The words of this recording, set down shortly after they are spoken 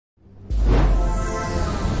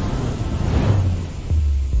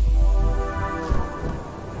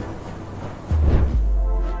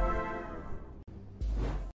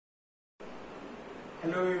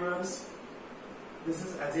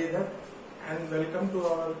Ajay Dutt and welcome to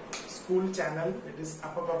our school channel. It is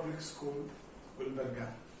APPA Public School, Gulbarga.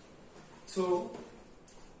 So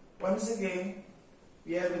once again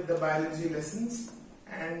we are with the biology lessons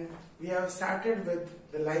and we have started with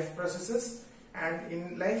the life processes, and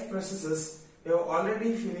in life processes we have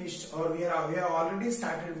already finished, or we have already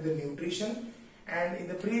started with the nutrition, and in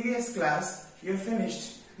the previous class we have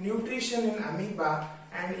finished nutrition in amoeba,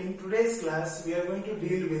 and in today's class we are going to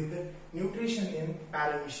deal with nutrition in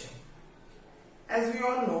paramecium. As we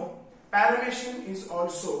all know, paramecium is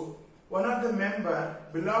also one of the member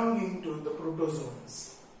belonging to the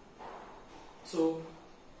protozoans. So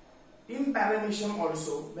in paramecium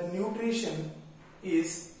also the nutrition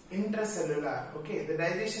is intracellular. Okay, the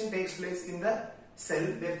digestion takes place in the cell,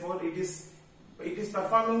 therefore it is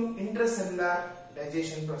performing intracellular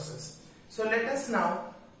digestion process. So let us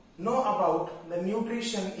now know about the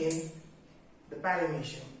nutrition in the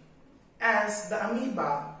paramecium. As the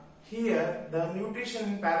amoeba, here the nutrition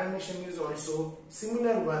in paramecium is also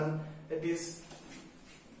similar one, that is,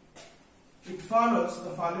 it follows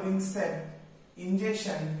the following step: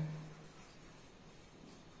 ingestion,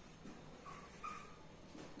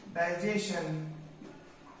 digestion,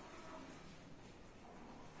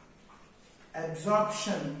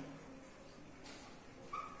 absorption,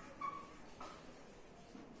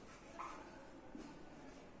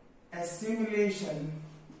 assimilation,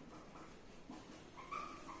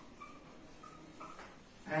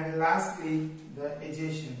 and lastly the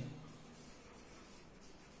agitation.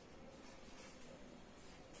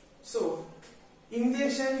 So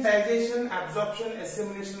ingestion, digestion, absorption,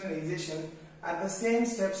 assimilation and agitation are the same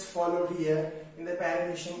steps followed here in the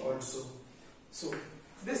paramecium also. So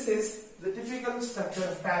this is the typical structure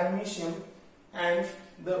of paramecium, and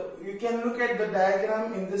you can look at the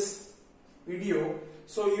diagram in this video.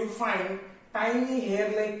 So you find tiny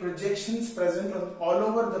hair-like projections present all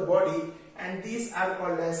over the body, and these are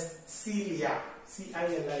called as cilia.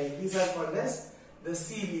 C-I-L-I. These are called as the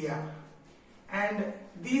cilia. And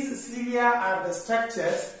these cilia are the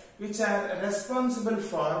structures which are responsible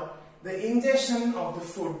for the ingestion of the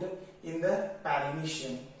food in the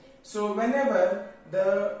paramecium. So whenever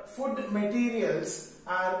the food materials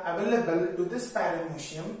are available to this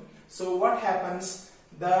paramecium, so what happens?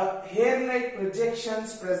 The hair-like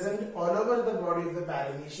projections present all over the body of the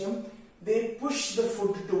paramecium, they push the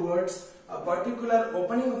food towards a particular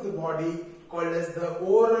opening of the body called as the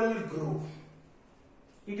oral groove.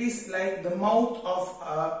 It is like the mouth of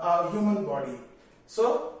a human body.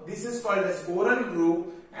 So this is called as oral groove,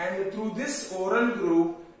 and through this oral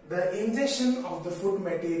groove the ingestion of the food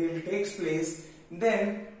material takes place.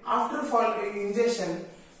 Then after ingestion,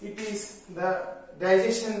 it is the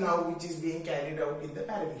digestion now which is being carried out in the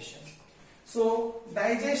paramecium. So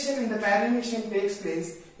digestion in the paramecium takes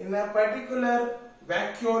place in a particular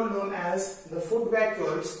vacuole known as the food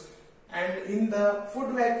vacuoles, and in the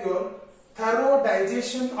food vacuole thorough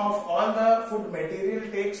digestion of all the food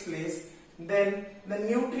material takes place. Then the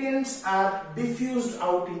nutrients are diffused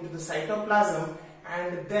out into the cytoplasm,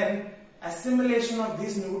 and then assimilation of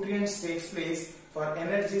these nutrients takes place for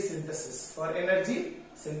energy synthesis.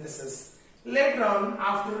 Later on,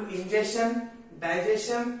 after ingestion,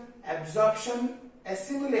 digestion, absorption,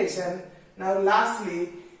 assimilation, now lastly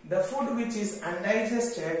the food which is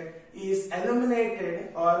undigested is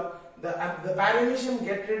eliminated, or the paramecium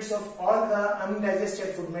gets rid of all the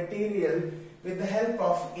undigested food material with the help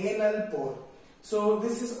of anal pore. So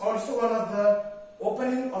this is also one of the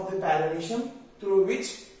opening of the paramecium through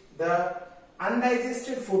which the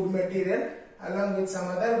undigested food material along with some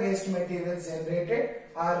other waste materials generated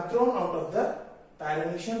are thrown out of the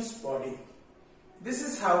paramecium's body. This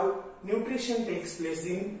is how nutrition takes place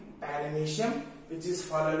in paramecium, which is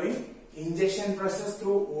following ingestion process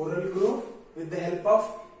through oral groove with the help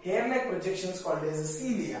of hair-like projections called as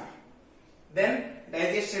cilia. Then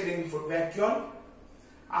digested in food vacuole.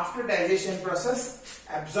 After digestion process,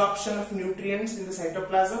 absorption of nutrients in the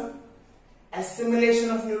cytoplasm,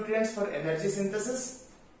 assimilation of nutrients for energy synthesis,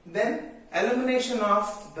 then elimination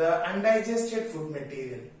of the undigested food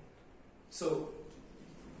material. So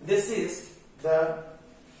this is the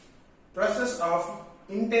process of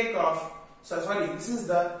intake of, this is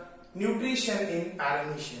the nutrition in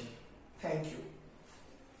paramecium. Thank you.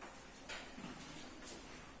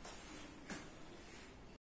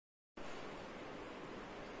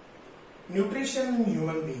 Nutrition in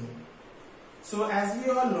human being. So as we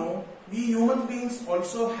all know, we human beings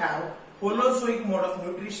also have holozoic mode of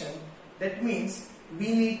nutrition. That means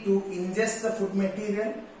we need to ingest the food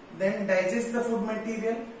material, then digest the food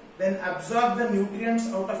material, then absorb the nutrients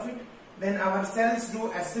out of it, then our cells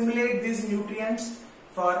do assimilate these nutrients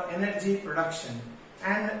for energy production.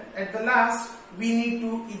 and at the last we need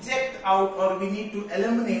to eject out, or we need to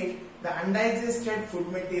eliminate the undigested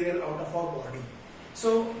food material out of our body.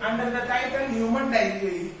 So under the title human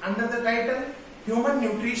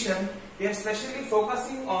nutrition, we are specially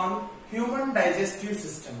focusing on human digestive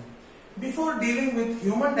system. Before dealing with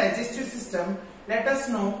human digestive system, let us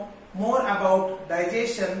know more about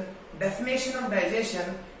digestion, definition of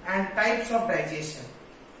digestion and types of digestion.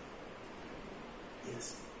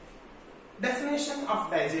 Yes. Definition of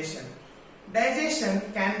digestion. Digestion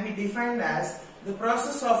can be defined as the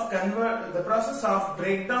process of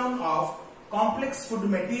breakdown of complex food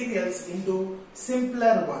materials into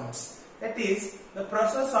simpler ones. That is, the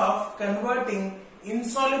process of converting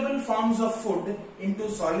insoluble forms of food into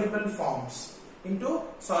soluble forms.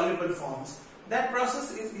 That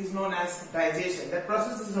process is known as digestion.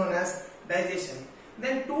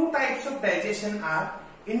 Then two types of digestion are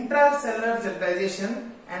intracellular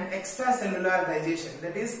digestion and extracellular digestion.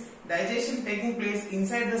 That is, digestion taking place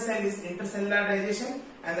inside the cell is intracellular digestion,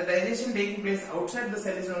 and the digestion taking place outside the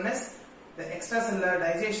cell is known as the extracellular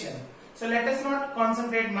digestion. So let us not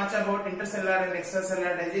concentrate much about intracellular and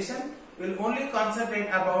extracellular digestion. We will only concentrate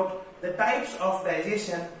about the types of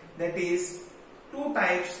digestion, that is two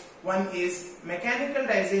types. One is mechanical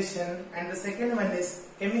digestion and the second one is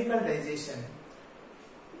chemical digestion.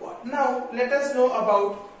 Now let us know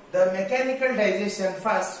about the mechanical digestion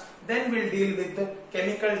first, then we will deal with the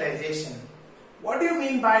chemical digestion. What do you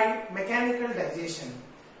mean by mechanical digestion?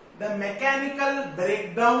 The mechanical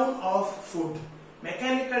breakdown of food.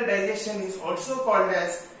 Mechanical digestion is also called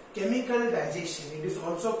as chemical digestion. It is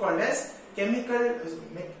also called as mechanical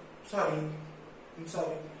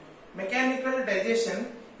digestion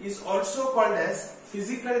is also called as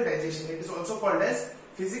physical digestion. It is also called as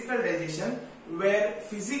physical digestion, where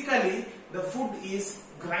physically the food is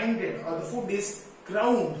grinded or the food is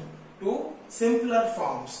ground to simpler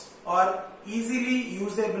forms or easily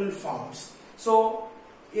usable forms. So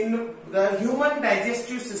in the human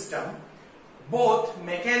digestive system, both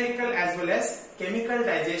mechanical as well as chemical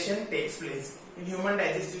digestion takes place. In human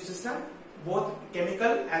digestive system, both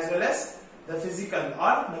chemical as well as the physical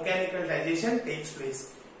or mechanical digestion takes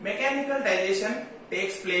place. Mechanical digestion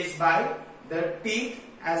takes place by the teeth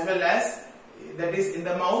as well as, that is in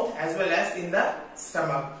the mouth as well as in the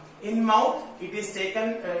stomach. In mouth it is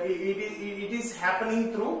taken, it is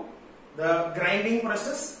happening through the grinding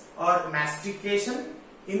process or mastication.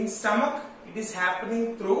 In stomach it is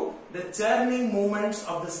happening through the churning movements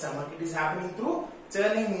of the stomach.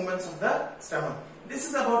 This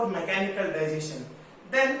is about mechanical digestion.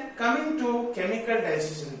 Then coming to chemical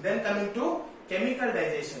digestion.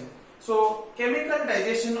 So chemical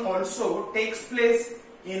digestion also takes place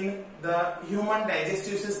in the human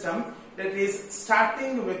digestive system, that is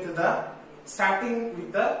starting with the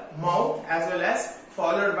mouth as well as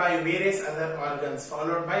followed by various other organs.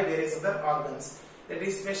 That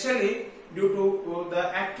is especially due to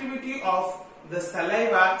the activity of the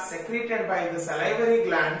saliva secreted by the salivary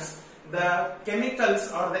glands. The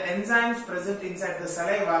chemicals or the enzymes present inside the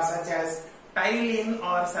saliva, such as ptyalin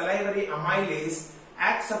or salivary amylase,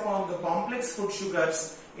 acts upon the complex food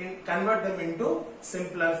sugars and convert them into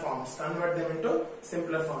simpler forms.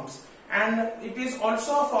 And it is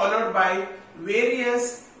also followed by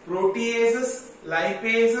various proteases,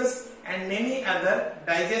 lipases and many other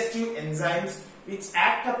digestive enzymes which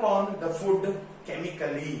act upon the food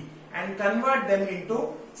chemically and convert them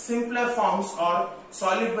into simpler forms or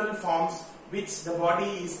soluble forms which the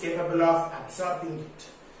body is capable of absorbing it.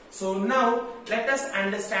 So now let us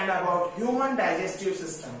understand about human digestive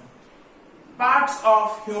system. Parts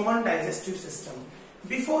of human digestive system.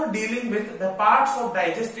 Before dealing with the parts of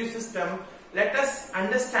digestive system, let us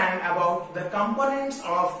understand about the components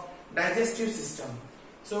of digestive system.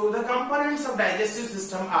 So the components of digestive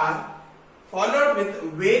system are followed with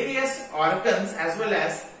various organs as well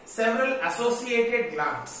as several associated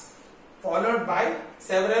glands. Followed by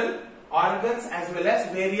several organs as well as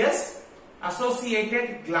various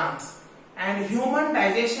associated glands. And human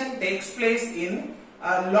digestion takes place in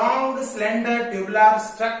a long, slender, tubular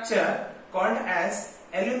structure called as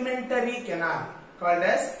alimentary canal. And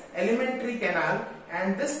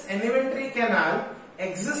this alimentary canal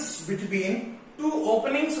exists between two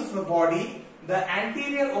openings of the body. The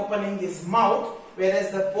anterior opening is mouth,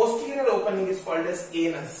 whereas the posterior opening is called as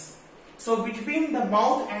anus. So between the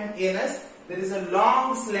mouth and anus there is a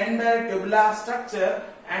long, slender, tubular structure,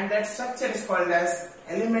 and that structure is called as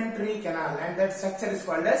alimentary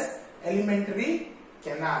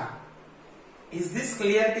canal. Is this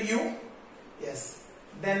clear to you? Yes.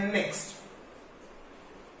 Then next,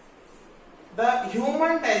 the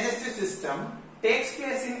human digestive system takes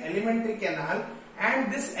place in alimentary canal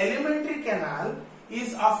and this alimentary canal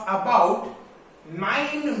is of about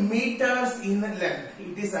 9 meters in length.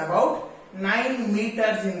 It is about 9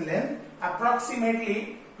 meters in length,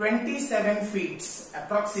 approximately 27 feet.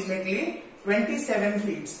 Approximately 27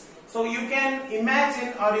 feet. So you can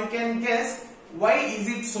imagine or you can guess why is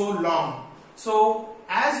it so long. So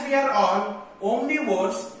as we are all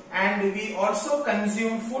omnivores and we also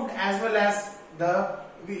consume food as well as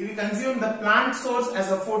we consume the plant source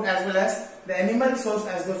as a food as well as the animal source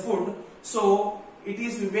as the food. So it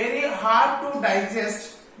is very hard to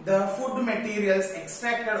digest the food materials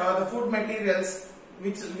extracted or the food materials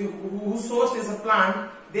whose source is a plant.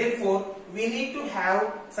 Therefore, we need to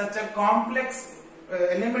have such a complex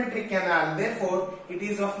alimentary canal. Therefore, it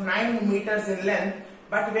is of 9 meters in length.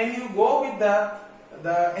 But when you go with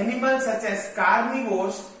the animals such as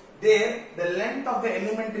carnivores, there the length of the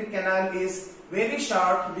alimentary canal is very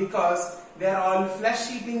short because they are all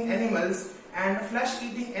flesh-eating animals, and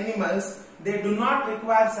flesh-eating animals, they do not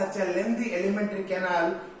require such a lengthy alimentary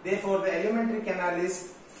canal. Therefore, the alimentary canal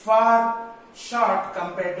is far short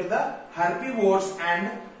compared to the herbivores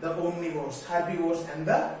and the omnivores. Herbivores and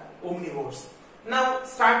the omnivores. Now,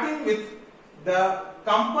 starting with the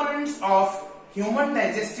components of human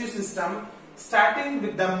digestive system, starting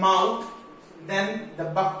with the mouth, then the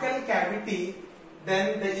buccal cavity,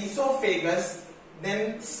 then the esophagus,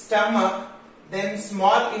 then stomach, then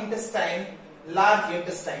small intestine, large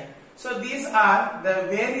intestine. So these are the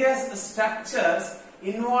various structures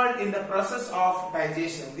involved in the process of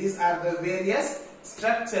digestion. These are the various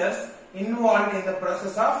structures involved in the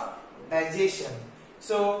process of digestion.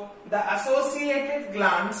 So the associated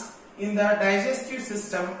glands in the digestive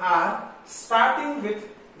system are, starting with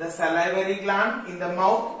the salivary gland in the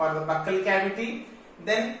mouth or the buccal cavity,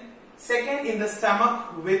 then second in the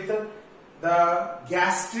stomach with the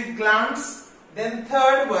gastric glands, then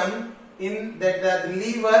third one in the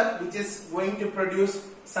liver, which is going to produce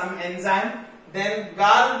some enzyme, then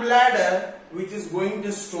gallbladder, which is going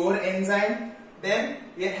to store enzyme, then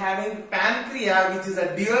we are having pancreas, which is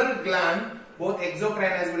a dual gland, both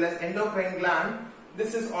exocrine as well as endocrine gland.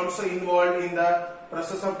 This is also involved in the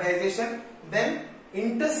process of digestion. Then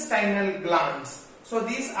intestinal glands. So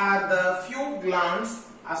these are the few glands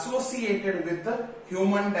associated with the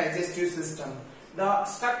human digestive system. The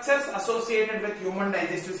structures associated with human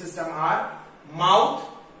digestive system are mouth,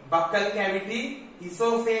 buccal cavity,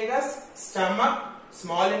 esophagus, stomach,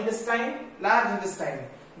 small intestine, large intestine.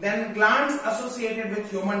 Then glands associated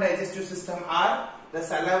with human digestive system are the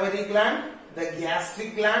salivary gland, the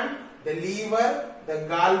gastric gland, the liver, the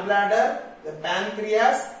gallbladder, the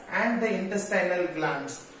pancreas and the intestinal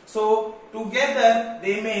glands. So together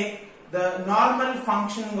they make the normal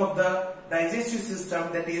functioning of the digestive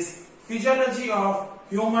system, that is physiology of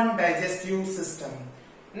human digestive system.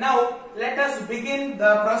 Now let us begin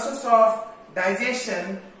the process of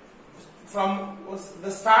digestion from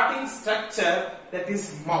the starting structure, that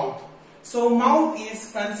is mouth. So mouth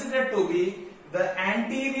is considered to be the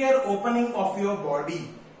anterior opening of your body.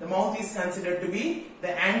 The mouth is considered to be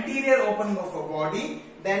the anterior opening of a body.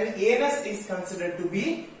 Then anus is considered to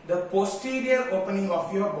be the posterior opening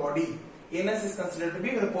of your body. Anus is considered to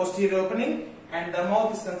be the posterior opening and the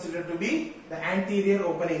mouth is considered to be the anterior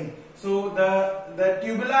opening. So the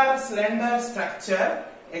tubular slender structure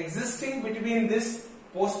existing between this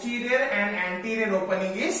posterior and anterior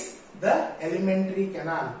opening is the alimentary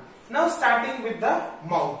canal. Now starting with the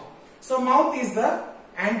mouth. So mouth is the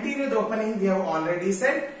anterior opening, we have already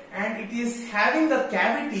said, and it is having a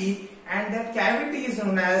cavity, and that cavity is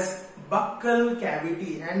known as buccal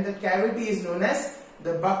cavity, and the cavity is known as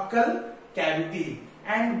the buccal cavity.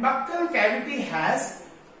 And buccal cavity has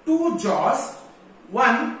two jaws,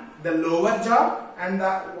 one the lower jaw and the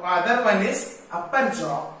other one is upper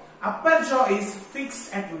jaw. Upper jaw is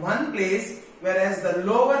fixed at one place, whereas the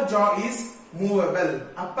lower jaw is movable.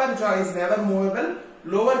 Upper jaw is never movable,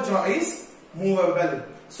 lower jaw is movable.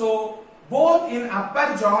 So both in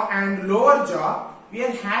upper jaw and lower jaw we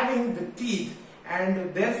are having the teeth,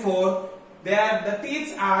 and therefore the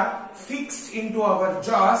teeth are fixed into our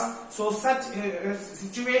jaws. So such a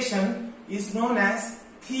situation is known as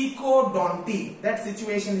thecodonty. That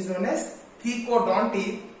situation is known as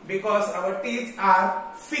thecodonty because our teeth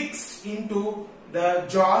are fixed into the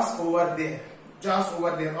jaws over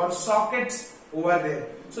there, or sockets over there.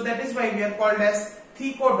 So that is why we are called as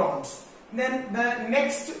thecodonts. Then the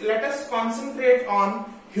next, let us concentrate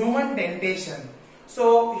on human dentation.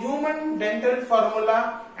 So human dental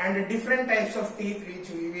formula and different types of teeth which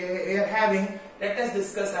we are having, let us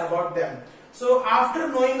discuss about them. So after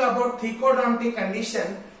knowing about thecodontic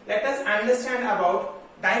condition, let us understand about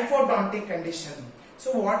diphodontic condition.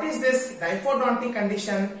 So what is this diphodontic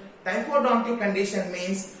condition? Diphodontic condition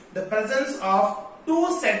means the presence of two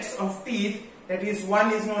sets of teeth. That is,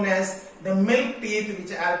 one is known as the milk teeth,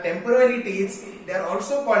 which are temporary teeth. They are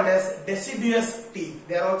also called as deciduous teeth.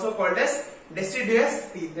 They are also called as deciduous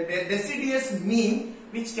teeth. The deciduous mean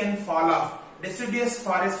which can fall off. Deciduous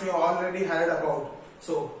forest we have already heard about.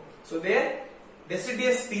 So there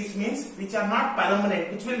deciduous teeth means which are not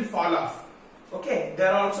permanent, which will fall off. Okay, they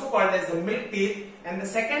are also called as the milk teeth. And the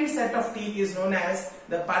second set of teeth is known as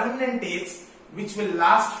the permanent teeth, which will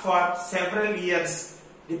last for several years.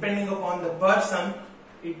 Depending upon the person,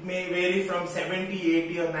 it may vary from 70,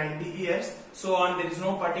 80 or 90 years. So on, there is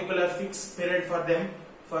no particular fixed period for them,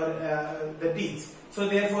 for the teeth. So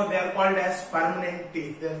therefore they are called as permanent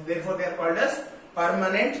teeth. Therefore they are called as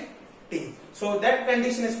permanent teeth. So that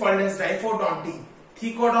condition is called as diphodonty.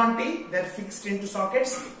 Thecodonty, they are fixed into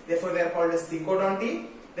sockets. Therefore they are called as thecodonty.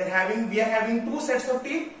 We are having two sets of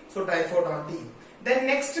teeth. So diphodonty. Then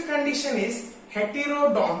next condition is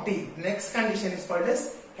heterodonty. Next condition is called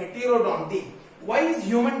as heterodonty. Why is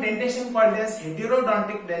human dentition called as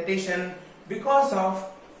heterodontic dentition? Because of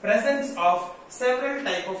presence of several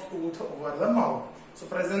types of tooth over the mouth. So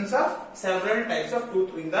presence of several types of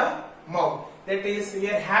tooth in the mouth. That is, we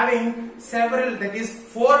are having several, that is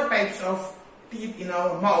 4 types of teeth in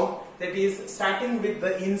our mouth. That is, starting with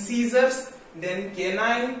the incisors, then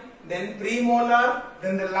canine, then premolar,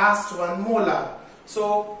 then the last one molar.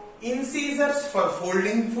 So incisors for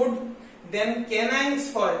folding food, then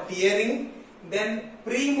canines for tearing, then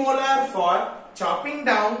premolar for chopping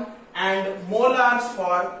down, and molars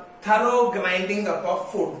for thorough grinding up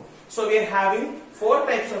of food. So we are having 4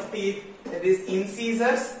 types of teeth, that is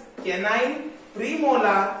incisors, canine,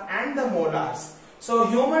 premolar and the molars. So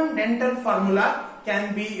human dental formula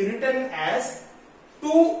can be written as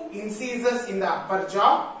 2 incisors in the upper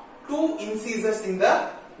jaw, 2 incisors in the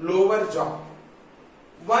lower jaw,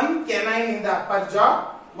 1 canine in the upper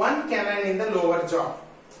jaw, 1 canine in the lower jaw.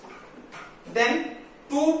 Then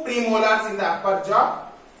 2 premolars in the upper jaw,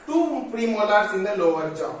 2 premolars in the lower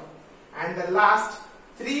jaw. And the last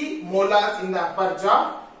 3 molars in the upper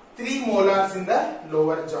jaw, 3 molars in the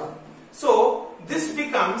lower jaw. So this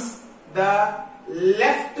becomes the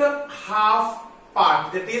left half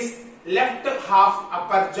part, that is left half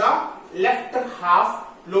upper jaw, left half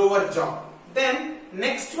lower jaw. Then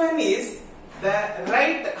next one is the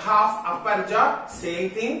right half upper jaw, same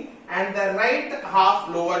thing, and the right half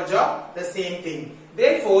lower jaw, the same thing.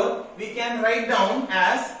 Therefore we can write down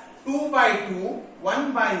as 2 by 2,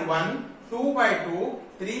 1 by 1, 2 by 2,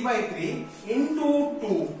 3 by 3 into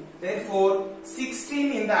 2. Therefore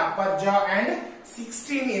 16 in the upper jaw and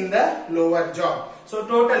 16 in the lower jaw. So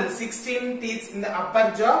total 16 teeth in the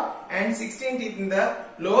upper jaw and 16 teeth in the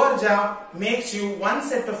lower jaw makes you one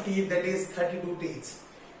set of teeth, that is 32 teeth.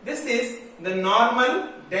 This is the normal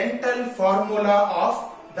dental formula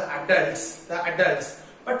of the adults.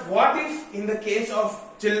 But what if in the case of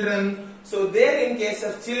children? So there, in case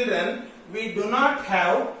of children, we do not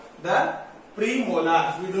have the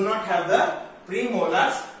premolars.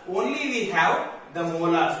 Only we have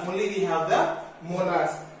the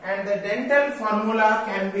molars. And the dental formula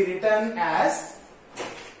can be written as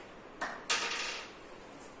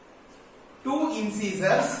 2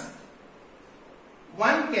 incisors,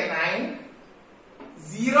 1 canine,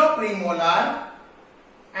 0 premolar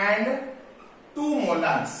and 2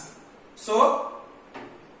 molars. So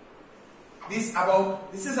this is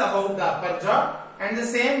about the upper jaw, and the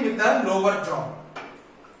same with the lower jaw.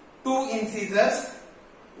 2 incisors,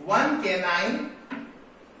 1 canine,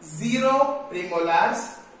 0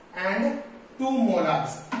 premolars and 2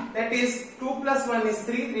 molars. That is 2 plus 1 is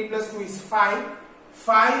 3, 3 plus 2 is 5.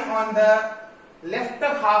 5 on the left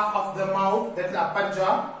half of the mouth, that is the upper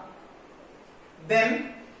jaw.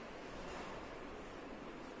 Then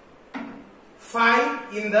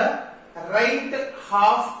 5 in the right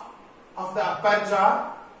half of the upper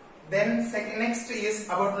jaw. Then next is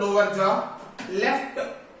about lower jaw. Left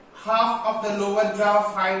half of the lower jaw,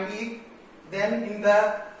 5 teeth. Then in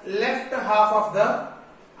the left half of the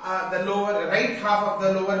right half of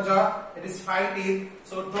the lower jaw, it is 5 teeth.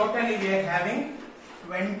 So totally we are having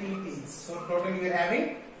 20 teeth.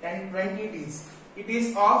 20 teeth. It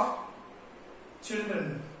is of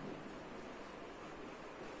children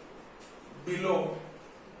below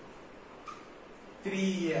 3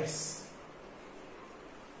 years.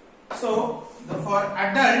 So for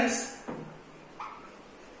adults,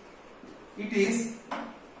 it is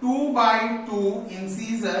 2 by 2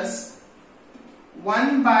 incisors,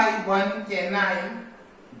 1 by 1 canine,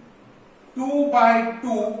 2 by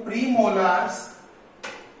 2 premolars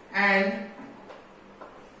and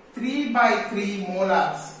 3/3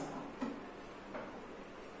 molars.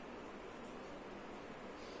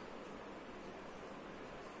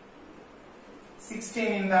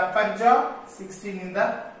 16 in the upper jaw, 16 in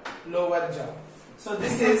the lower jaw. So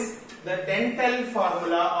this is the dental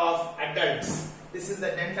formula of adults. This is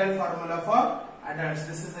the dental formula for adults.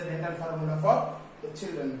 This is the dental formula for the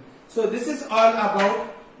children. So this is all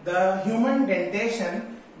about the human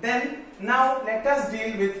dentation. Then now let us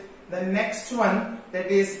deal with the next one,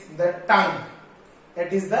 that is the tongue.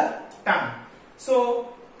 That is the tongue. So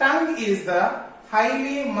tongue is the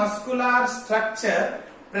highly muscular structure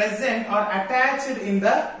present or attached in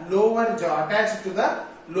the lower jaw, attached to the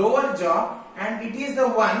lower jaw, and it is the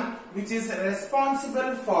one which is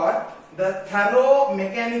responsible for the thorough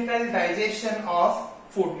mechanical digestion of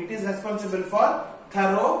food. It is responsible for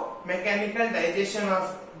thorough mechanical digestion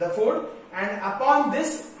of the food, and upon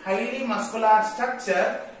this highly muscular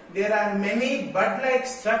structure there are many bud-like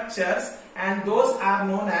structures, and those are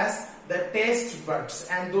known as the taste buds,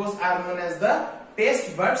 and those are known as the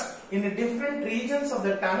taste buds. In the different regions of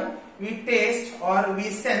the tongue we taste or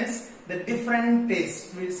we sense the different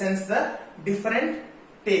tastes. We sense the different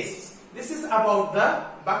tastes. This is about the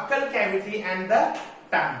buccal cavity and the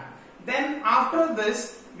tongue. Then after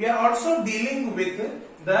this we are also dealing with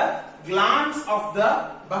the glands of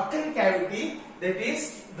the buccal cavity, that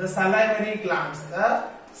is the salivary glands. The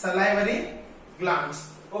salivary glands.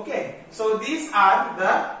 Okay, so these are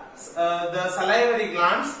the salivary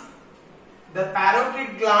glands, the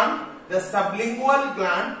parotid gland, the sublingual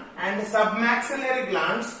gland, and the submaxillary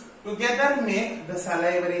glands together make the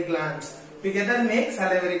salivary glands. Together make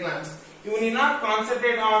salivary glands. You need not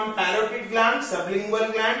concentrate on parotid gland,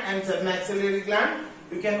 sublingual gland, and submaxillary gland.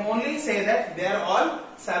 You can only say that they are all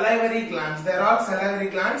salivary glands. They are all salivary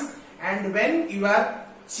glands, and when you are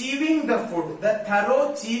chewing the food, the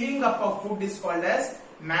thorough chewing up of food is called as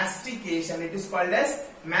mastication. It is called as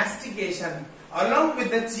mastication. Along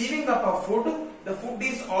with the chewing up of food, the food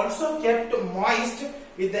is also kept moist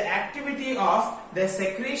with the activity of the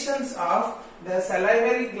secretions of the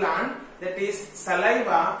salivary gland, that is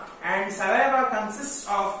saliva, and saliva consists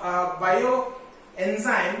of a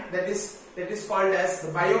bioenzyme that is called as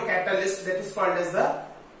the biocatalyst, that is called as the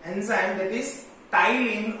enzyme, that is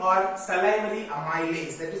ptyalin or salivary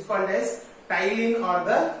amylase. That is called as ptyalin or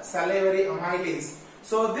the salivary amylase.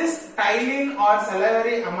 So this ptyalin or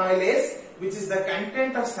salivary amylase, which is the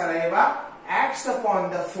content of saliva, acts upon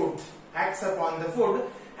the food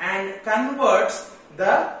and converts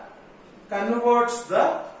the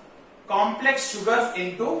complex sugars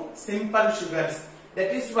into simple sugars.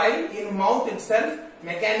 That is why in mouth itself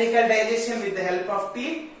mechanical digestion with the help of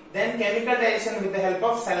teeth, then chemical digestion with the help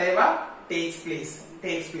of saliva takes place.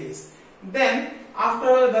 Then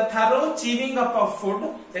after the thorough chewing up of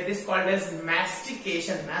food, that is called as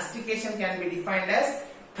mastication. Mastication can be defined as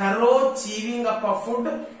thorough chewing up of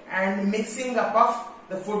food and mixing up of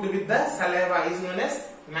the food with the saliva is known as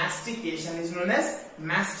mastication.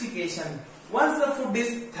 Once the food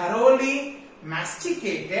is thoroughly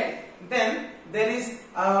masticated, then there is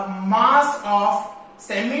a mass of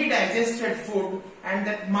semi-digested food, and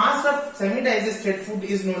that mass of semi-digested food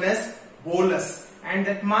is known as bolus, and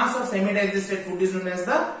that mass of semi-digested food is known as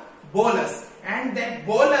the bolus, and that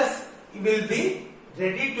bolus will be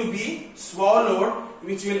ready to be swallowed,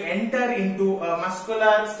 which will enter into a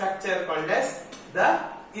muscular structure called as the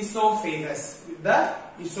esophagus.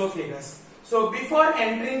 So before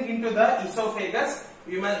entering into the esophagus,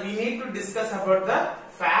 we need to discuss about the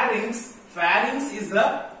pharynx. Pharynx is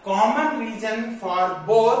the common region for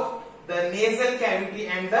both the nasal cavity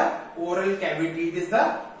and the oral cavity. It is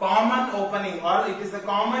the common opening, or it is the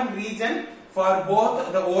common region for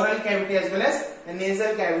both the oral cavity as well as the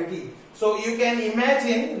nasal cavity. So you can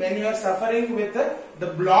imagine when you are suffering with the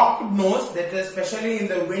blocked nose, that especially in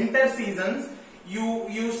the winter seasons,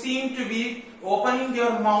 you seem to be opening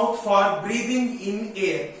your mouth for breathing in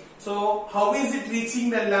air. So how is it reaching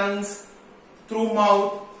the lungs? Through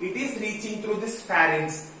mouth. It is reaching through this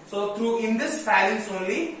pharynx. So in this pharynx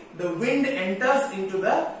only the wind enters into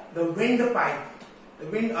the windpipe. The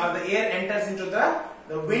wind or the air enters into the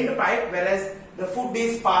windpipe, whereas the food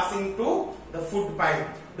is passing to the food pipe.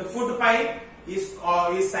 The food pipe is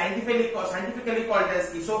scientifically called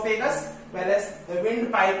as esophagus, whereas the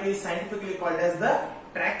windpipe is scientifically called as the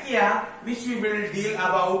trachea, which we will deal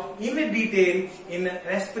about in detail in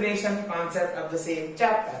respiration concept of the same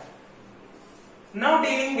chapter. Now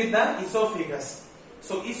dealing with the esophagus.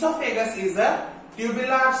 So esophagus is a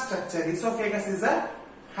tubular structure. Esophagus is a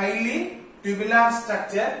highly tubular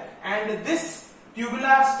structure, and this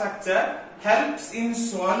tubular structure helps in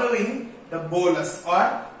swallowing the bolus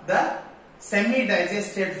or the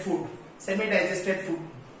semi-digested food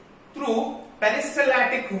through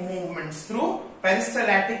peristaltic movements.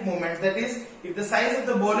 That is, if the size of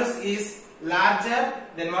the bolus is larger,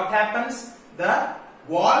 then what happens? The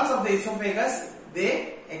walls of the esophagus,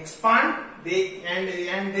 they expand,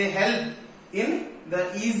 and they help in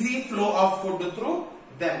the easy flow of food through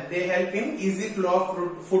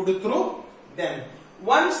them.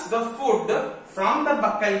 Once the food from the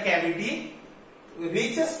buccal cavity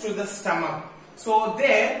reaches to the stomach, so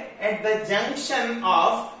there at the junction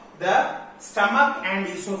of the stomach and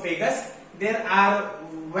esophagus, there are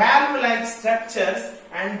valve-like structures,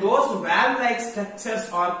 and those valve-like structures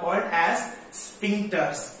are called as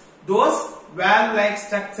sphincters.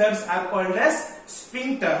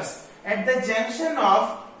 At the junction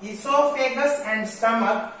of esophagus and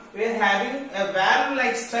stomach, we are having a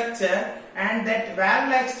valve-like structure, and that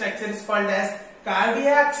valve-like structure is called as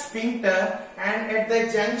cardiac sphincter. And at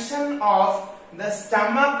the junction of the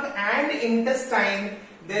stomach and intestine,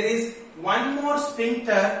 there is one more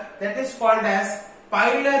sphincter, that is called as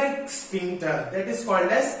pyloric sphincter.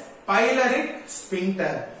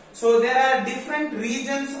 So there are different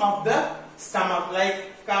regions of the stomach,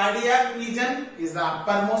 like cardiac region is the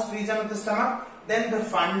uppermost region of the stomach, then the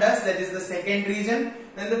fundus, that is the second region,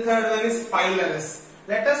 then the third one is pylorus.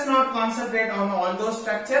 Let us not concentrate on all those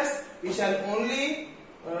structures. We shall only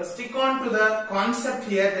stick on to the concept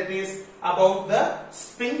here, that is about the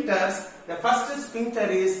sphincters. The first sphincter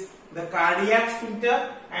is the cardiac sphincter,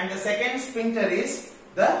 and the second sphincter is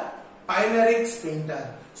the pyloric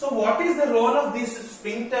sphincter. So what is the role of these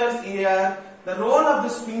sphincters here? The role of the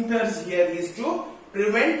sphincters here is to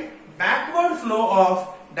prevent backward flow of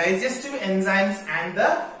digestive enzymes and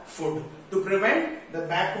the food.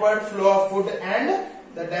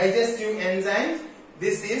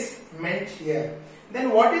 This is meant here.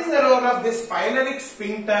 Then what is the role of this pyloric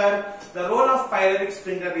sphincter? The role of pyloric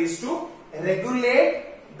sphincter is to regulate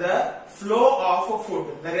the flow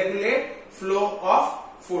of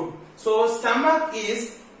food. So stomach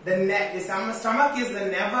is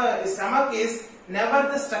never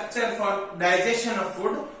the structure for digestion of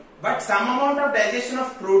food, but some amount of digestion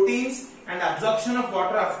of proteins and absorption of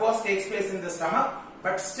water of course takes place in the stomach,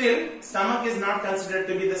 but still stomach is not considered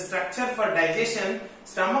to be the structure for digestion.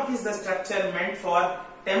 Stomach is the structure meant for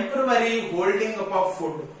temporary holding up of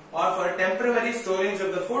food, or for temporary storage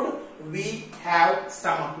of the food. We have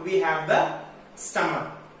the stomach.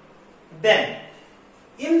 Then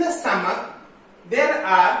in the stomach there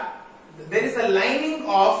is a lining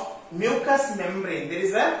of mucous membrane.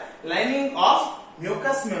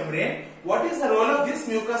 What is the role of this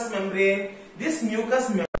mucous membrane? This mucous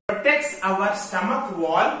membrane protects our stomach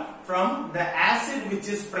wall from the acid which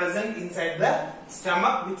is present inside the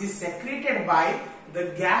stomach, which is secreted by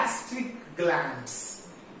the gastric glands.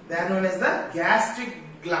 They are known as the gastric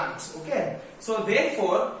glands. Okay. So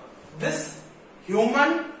therefore, this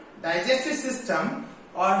human digestive system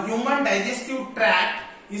or human digestive tract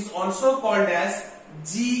is also called as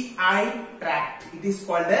GI tract. It is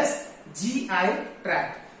called as GI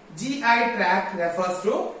tract. GI tract refers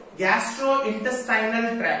to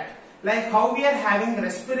gastrointestinal tract. Like how we are having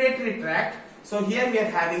respiratory tract, so here we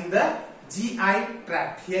are having the GI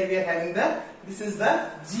tract. This is the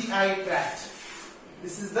GI tract.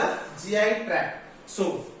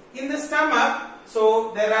 So in the stomach,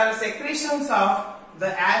 so there are secretions of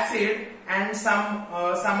the acid and some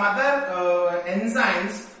other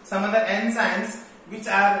enzymes which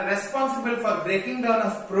are responsible for breaking down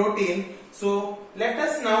of protein. So let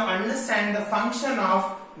us now understand the function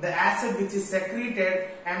of the acid which is secreted,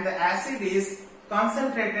 and the acid is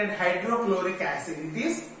concentrated hydrochloric acid. It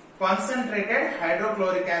is concentrated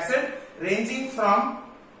hydrochloric acid ranging from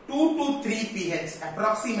 2 to 3 pH,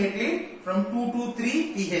 approximately from 2 to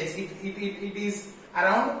 3 pH. It is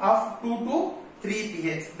around of 2 to 3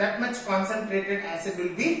 pH. That much concentrated acid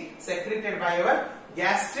will be secreted by our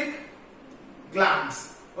gastric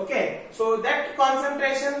glands. Okay, so that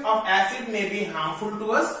concentration of acid may be harmful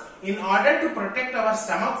to us. In order to protect our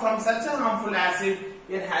stomach from such a harmful acid,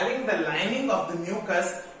 we are having the lining of the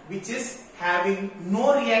mucus which is having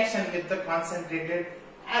no reaction with the concentrated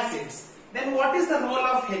acids. Then what is the role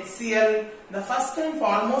of HCl? The first and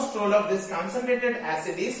foremost role of this concentrated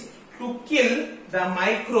acid is to kill the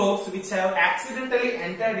microbes which have accidentally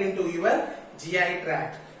entered into your GI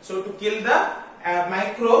tract. So to kill the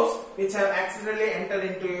microbes which have accidentally entered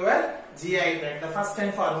into your GI tract, the first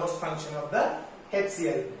and foremost function of the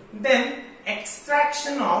HCl. Then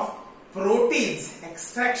extraction of proteins.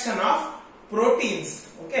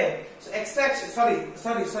 Okay. So extraction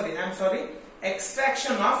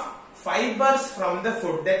of fibers from the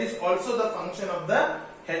food. That is also the function of the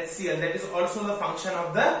HCl. That is also the function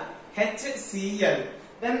of the HCl.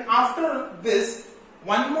 Then after this,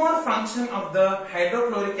 one more function of the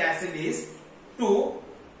hydrochloric acid is to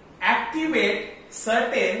activate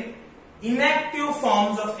certain inactive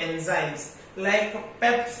forms of enzymes. Like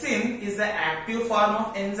pepsin is the active form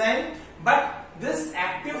of enzyme, but this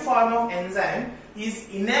active form of enzyme is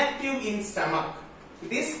inactive in stomach.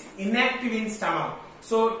 It is inactive in stomach.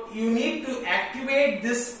 So you need to activate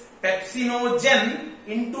this pepsinogen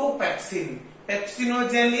into pepsin.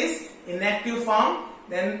 Pepsinogen is inactive form,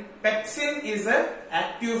 then pepsin is a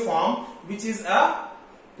active form, which is a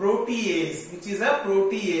protease, which is a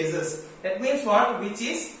proteases. That means what? Which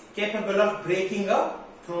is capable of breaking a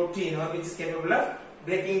protein, or which is capable of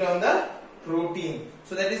breaking down the protein.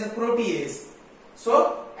 So that is a protease.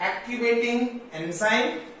 So activating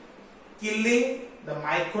enzyme, killing the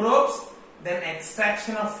microbes, then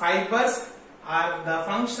extraction of fibers are the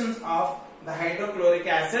functions of the hydrochloric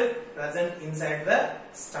acid present inside the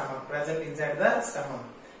stomach.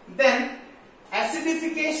 Then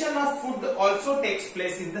acidification of food also takes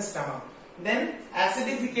place in the stomach.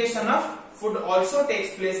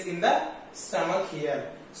 Here.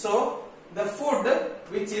 So the food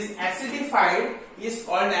which is acidified is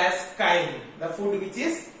called as chyme. The food which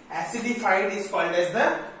is acidified is called as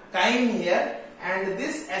the chyme here, and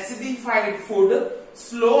this acidified food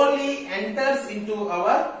slowly enters into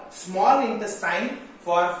our small intestine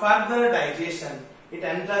for further digestion. It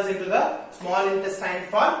enters into the small intestine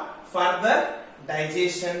for further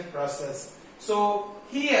digestion process. So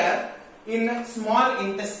here in small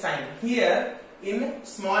intestine,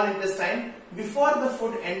 before the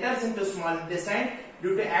food enters into small intestine,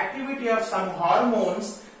 due to activity of some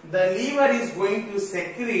hormones, the liver is going to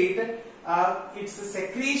secrete its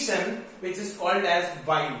secretion, which is called as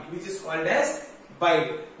bile.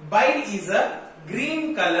 Bile is a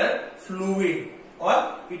green colored fluid,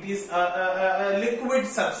 or it is a liquid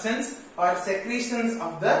substance or secretions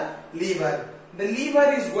of the liver. The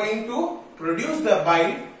liver is going to produce the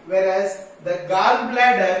bile, whereas the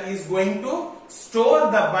gallbladder is going to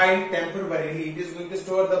store the bile temporarily. It is going to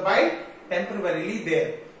store the bile temporarily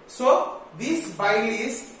there. So this bile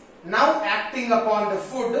is now acting upon the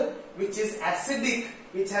food which is acidic,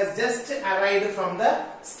 which has just arrived from the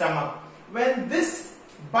stomach. When this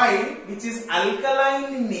bile, which is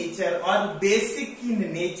alkaline in nature or basic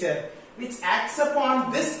in nature, which acts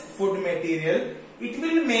upon this food material, it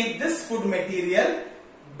will make this food material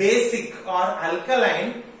basic or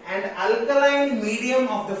alkaline, and alkaline medium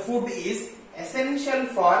of the food is essential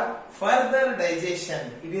for further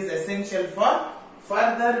digestion. It is essential for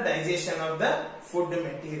further digestion of the food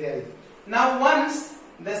material. Now once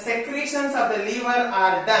the secretions of the liver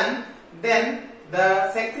are done, then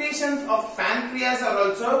the secretions of pancreas are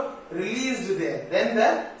also released there.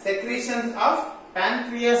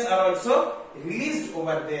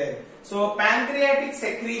 Over there. So pancreatic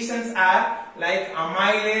secretions are like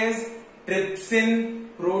amylase, trypsin,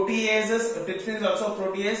 proteases. Trypsin is also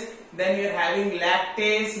protease. Then you are having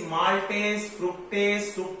lactase, maltase,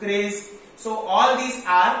 fructase, sucrase. So all these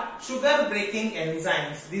are sugar breaking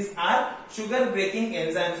enzymes. These are sugar breaking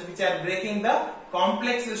enzymes which are breaking the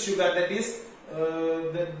complex sugar, that is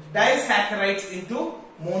the disaccharides into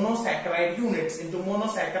monosaccharide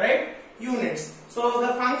units. So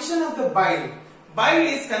the function of the bile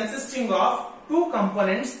is consisting of two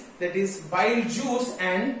components, that is bile juice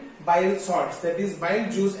and bile salts.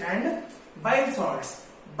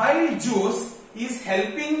 Bile juice is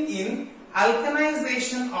helping in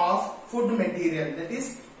alkalization of food material, that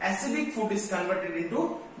is acidic food is converted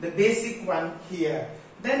into the basic one here.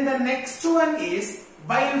 Then the next one is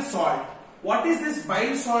bile salt. What is this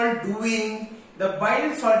bile salt doing? The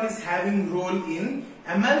bile salt is having role in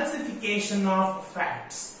emulsification of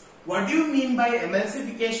fats. What do you mean by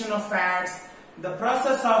emulsification of fats? The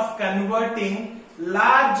process of converting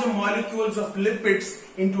large molecules of lipids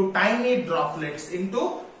into tiny droplets.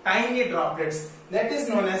 That is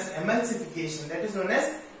known as emulsification.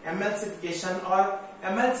 Or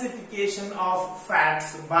emulsification of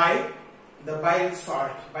fats by the bile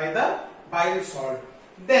salt.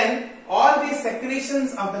 Then all these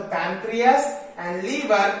secretions of the pancreas and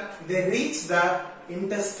liver, they reach the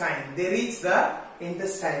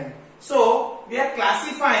intestine. So we are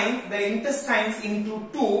classifying the intestines into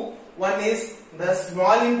two. One is the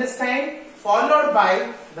small intestine followed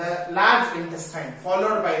by the large intestine.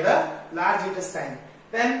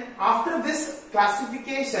 Then after this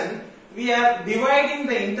classification, we are dividing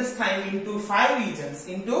the intestine into five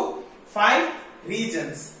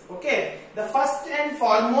regions. Okay. The first and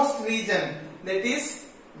foremost region, that is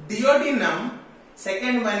duodenum,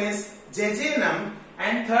 second one is jejunum,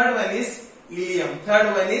 and third one is ileum.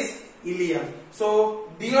 Third one is ileum. So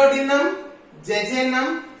duodenum,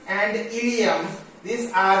 jejunum and ileum,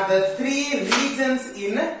 these are the three regions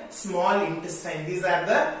in small intestine. These are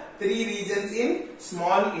the three regions in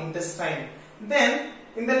small intestine. Then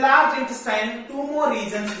in the large intestine, two more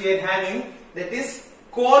regions we are having, that is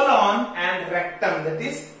colon and rectum. That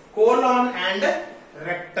is colon and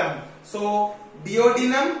rectum. So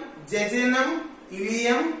duodenum, jejunum,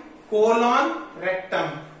 ileum, colon,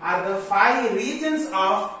 rectum are the five regions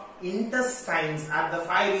of intestines.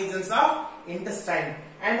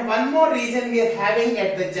 And one more region we are having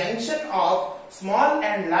at the junction of small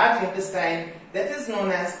and large intestine, that is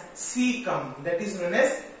known as cecum.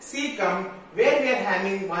 Where we are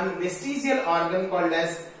having one vestigial organ called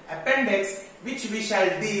as appendix, which we shall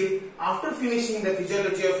deal after finishing the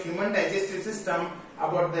physiology of human digestive system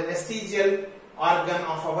about the vestigial organ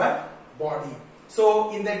of our body.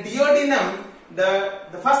 So in the duodenum,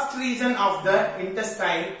 the first region of the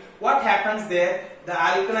intestine, what happens there? The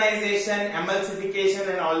alkalization, emulsification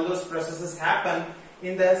and all those processes happen.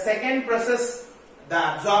 In the second process,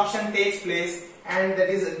 the absorption takes place, and that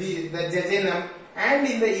is the jejunum. And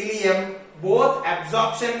in the ileum, both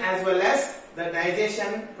absorption as well as the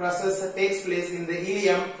digestion process takes place in the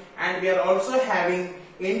ileum. And we are also having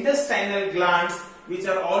intestinal glands which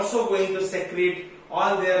are also going to secrete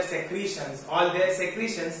all their secretions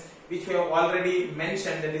which we have already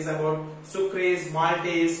mentioned, that is about sucrase,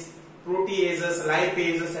 maltase, proteases,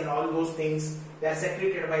 lipases and all those things. They are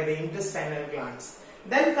secreted by the intestinal glands.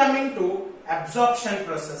 Then coming to absorption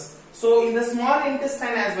process. So in the small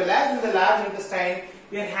intestine as well as in the large intestine,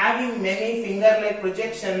 we are having many finger-like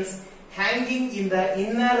projections hanging in the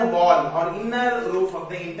inner wall or inner roof of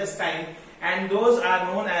the intestine, and those are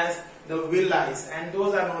known as the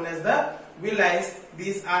villi.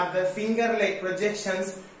 These are the finger-like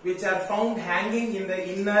projections which are found hanging in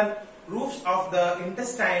the inner roofs of the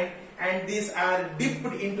intestine, and these are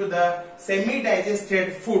dipped into the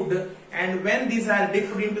semi-digested food. And when these are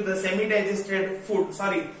dipped into the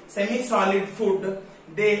semi-solid food,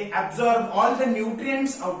 they absorb all the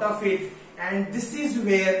nutrients out of it, and this is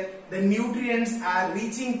where the nutrients are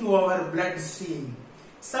reaching to our bloodstream.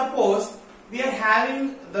 Suppose we are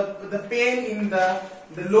having the pain in the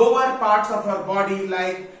lower parts of our body,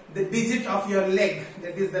 like the digit of your leg,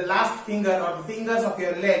 that is the last finger or the fingers of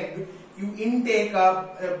your leg. You intake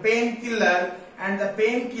a painkiller, and the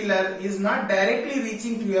painkiller is not directly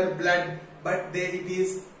reaching to your blood, but it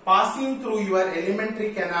is passing through your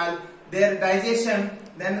alimentary canal, their digestion,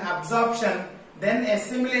 then absorption, then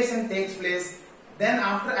assimilation takes place. Then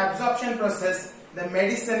after absorption process, the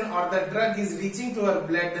medicine or the drug is reaching to our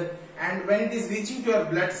blood, and when it is reaching to your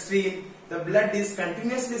bloodstream, the blood is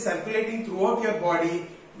continuously circulating throughout your body.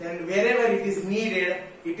 Then wherever it is needed,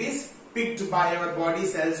 it is picked by our body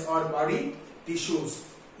cells or body tissues.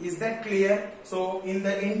 Is that clear? So in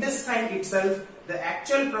the intestine itself, the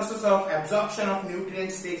actual process of absorption of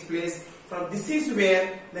nutrients takes place. From this is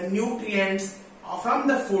where the nutrients from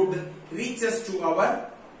the food reaches to our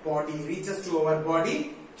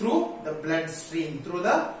body through the bloodstream.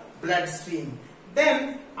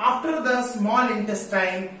 Then after the small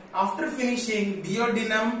intestine, after finishing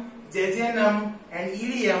duodenum, jejunum and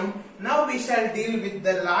ileum, now we shall deal with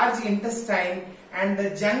the large intestine and the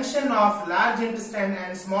junction of large intestine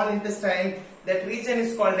and small intestine. That region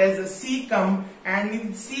is called as the cecum, and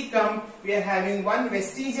in cecum we are having one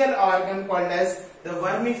vestigial organ called as the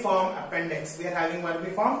vermiform appendix.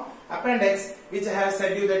 Which I have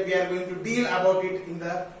said you that we are going to deal about it in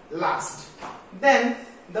the last. Then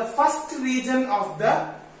the first region of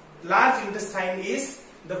the large intestine is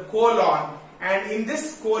the colon, and in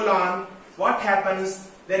this colon what happens?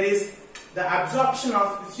 There is the absorption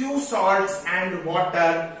of few salts and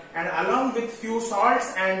water, and along with few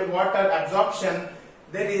salts and water absorption,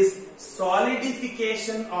 there is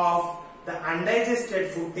solidification of the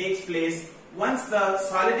undigested food takes place. Once the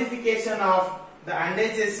solidification of the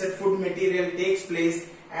undigested food material takes place,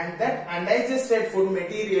 and that undigested food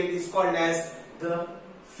material is called as the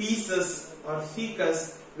feces or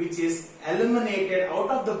fecus, which is eliminated out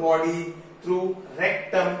of the body through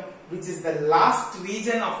rectum, which is the last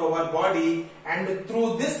region of our body, and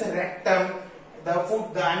through this rectum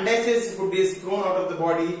the undigested food is thrown out of the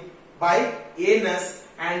body by anus,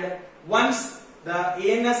 and once the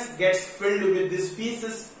anus gets filled with this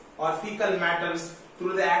feces or fecal matters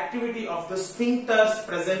through the activity of the sphincters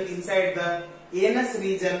present inside the anus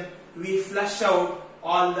region, we flush out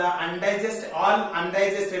all undigested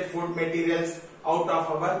food materials out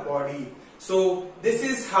of our body. So this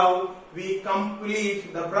is how we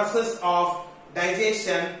complete the process of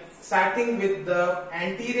digestion, starting with the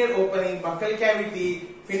anterior opening buccal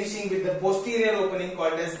cavity, finishing with the posterior opening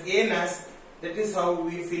called as anus. That is how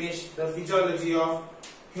we finish the physiology of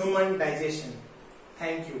human digestion.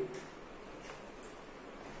 Thank you.